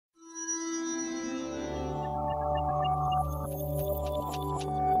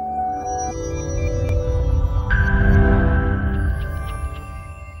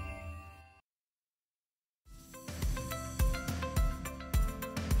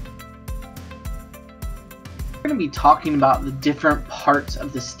We're going to be talking about the different parts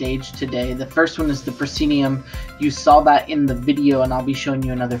of the stage today. The first one is the proscenium. You saw that in the video, and I'll be showing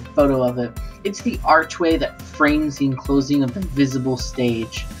you another photo of it. It's the archway that frames the enclosing of the visible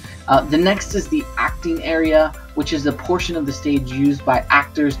stage. The next is the acting area, which is a portion of the stage used by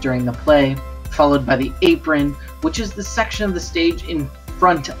actors during the play, followed by the apron, which is the section of the stage in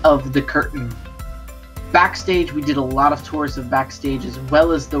front of the curtain. Backstage, we did a lot of tours of backstage as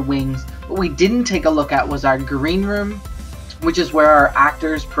well as the wings. What we didn't take a look at was our green room, which is where our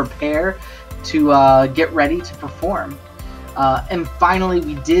actors prepare to get ready to perform. And finally,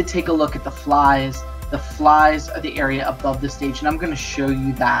 we did take a look at the flies. The flies are the area above the stage, and I'm going to show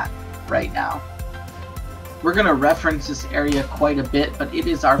you that right now. We're going to reference this area quite a bit, but it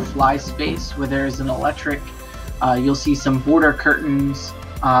is our fly space where there is an electric. You'll see some border curtains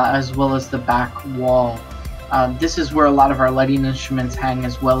as well as the back wall. This is where a lot of our lighting instruments hang,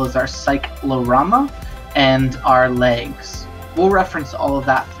 as well as our cyclorama and our legs. We'll reference all of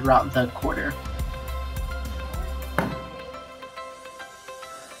that throughout the quarter.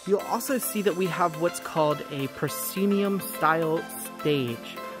 You'll also see that we have what's called a proscenium style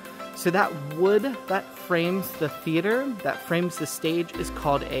stage. So that wood that frames the theater, that frames the stage, is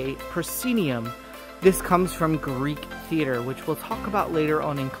called a proscenium. This comes from Greek theater, which we'll talk about later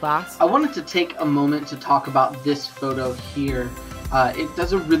on in class. I wanted to take a moment to talk about this photo here. It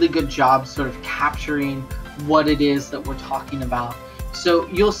does a really good job sort of capturing what it is that we're talking about. So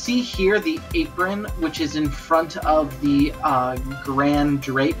you'll see here the apron, which is in front of the grand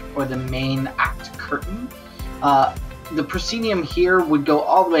drape or the main act curtain. The proscenium here would go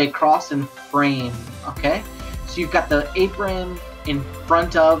all the way across and frame, okay? So you've got the apron in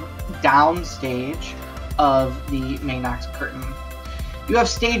front of, downstage of the main act curtain. You have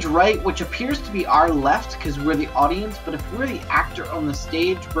stage right, which appears to be our left because we're the audience, but if we're the actor on the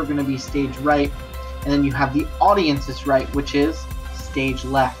stage, we're going to be stage right. And then you have the audience's right, which is stage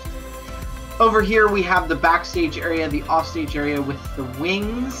left. Over here we have the backstage area, the offstage area with the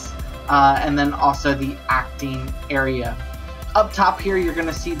wings, and then also the acting area. Up top here you're going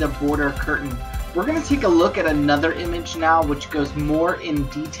to see the border curtain. We're going to take a look at another image now which goes more in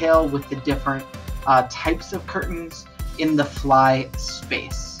detail with the different types of curtains in the fly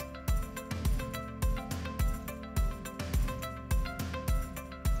space.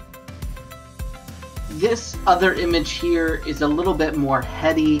 This other image here is a little bit more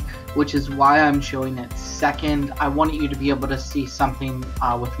heady, which is why I'm showing it second. I wanted you to be able to see something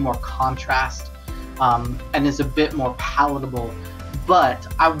with more contrast and is a bit more palatable.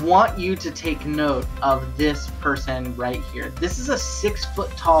 But I want you to take note of this person right here. This is a 6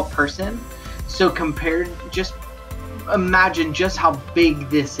 foot tall person. So compared, just imagine just how big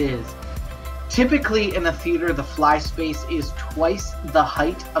this is. Typically in a theater, the fly space is twice the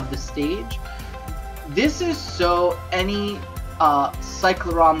height of the stage. This is so any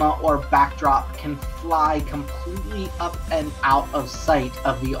cyclorama or backdrop can fly completely up and out of sight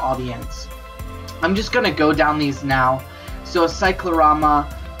of the audience. I'm just going to go down these now. So a cyclorama,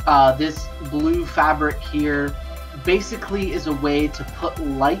 this blue fabric here, basically is a way to put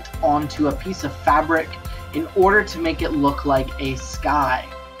light onto a piece of fabric in order to make it look like a sky.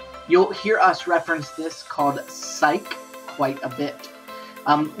 You'll hear us reference this called cyc quite a bit.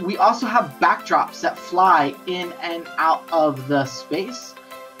 We also have backdrops that fly in and out of the space.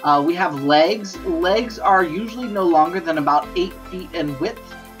 We have legs. Legs are usually no longer than about 8 feet in width,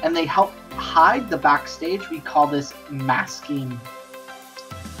 and they help hide the backstage. We call this masking.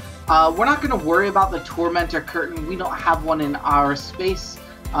 We're not going to worry about the tormentor curtain. We don't have one in our space,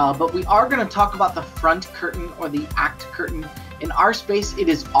 but we are going to talk about the front curtain or the act curtain. In our space, it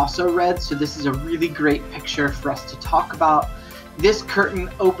is also red, so this is a really great picture for us to talk about. This curtain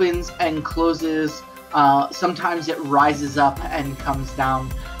opens and closes. Sometimes it rises up and comes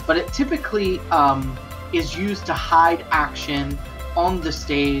down, but it typically is used to hide action on the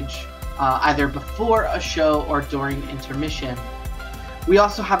stage, either before a show or during intermission. We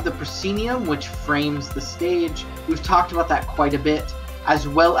also have the proscenium, which frames the stage. We've talked about that quite a bit, as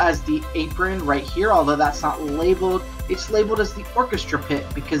well as the apron right here, although that's not labeled. It's labeled as the orchestra pit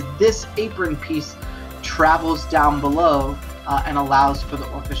because this apron piece travels down below and allows for the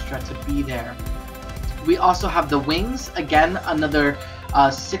orchestra to be there. We also have the wings, again, another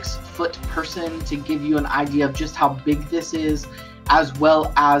 6 foot person to give you an idea of just how big this is, as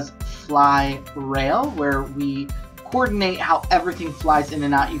well as fly rail, where we coordinate how everything flies in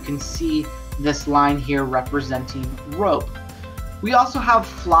and out. You can see this line here representing rope. We also have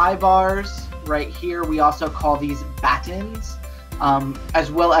fly bars right here. We also call these battens,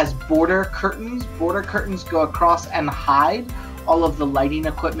 as well as border curtains. Border curtains go across and hide all of the lighting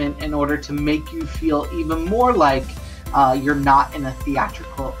equipment in order to make you feel even more like you're not in a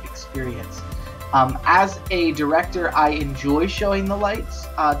theatrical experience. As a director, I enjoy showing the lights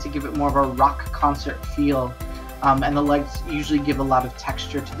to give it more of a rock concert feel, and the lights usually give a lot of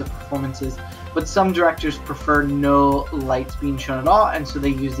texture to the performances, but some directors prefer no lights being shown at all, and so they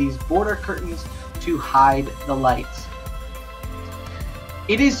use these border curtains to hide the lights.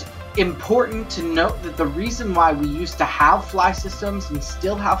 It is important to note that the reason why we used to have fly systems and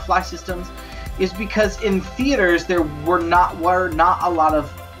still have fly systems is because in theaters there were not a lot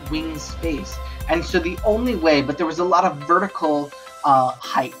of wing space, and so the only way, but there was a lot of vertical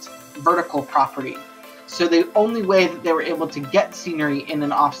height, vertical property. So the only way that they were able to get scenery in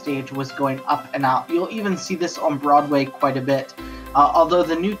and off stage was going up and out. You'll even see this on Broadway quite a bit. Although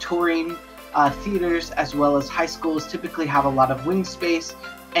the new touring theaters as well as high schools typically have a lot of wing space,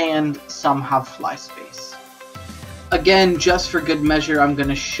 and some have fly space. Again, just for good measure, I'm going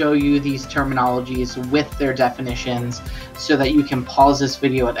to show you these terminologies with their definitions so that you can pause this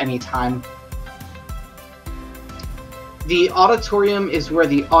video at any time. The auditorium is where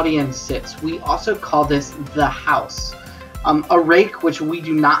the audience sits. We also call this the house. A rake, which we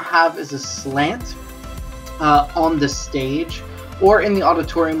do not have, is a slant on the stage, or in the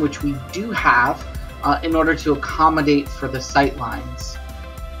auditorium, which we do have in order to accommodate for the sight lines.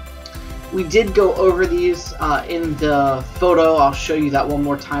 We did go over these in the photo. I'll show you that one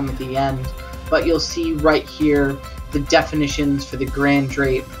more time at the end, but you'll see right here the definitions for the grand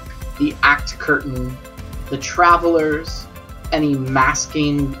drape, the act curtain, the travelers, any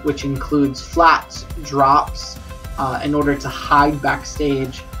masking, which includes flats, drops, in order to hide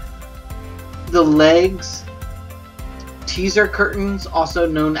backstage, the legs, teaser curtains, also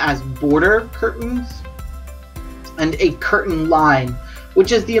known as border curtains, and a curtain line,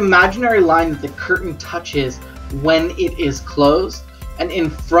 which is the imaginary line that the curtain touches when it is closed, and in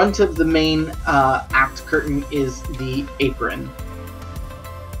front of the main act curtain is the apron.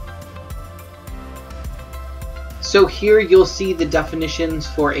 So here you'll see the definitions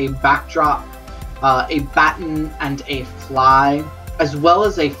for a backdrop, a batten, and a fly, as well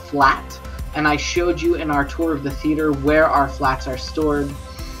as a flat. And I showed you in our tour of the theater where our flats are stored.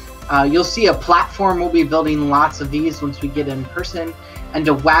 You'll see a platform. We'll be building lots of these once we get in person, and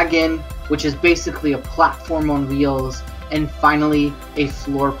a wagon, which is basically a platform on wheels, and finally a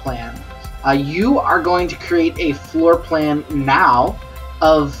floor plan. You are going to create a floor plan now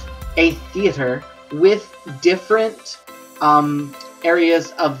of a theater with different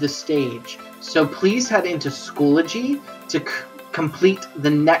areas of the stage. So please head into Schoology to complete the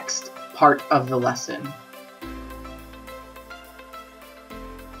next part of the lesson.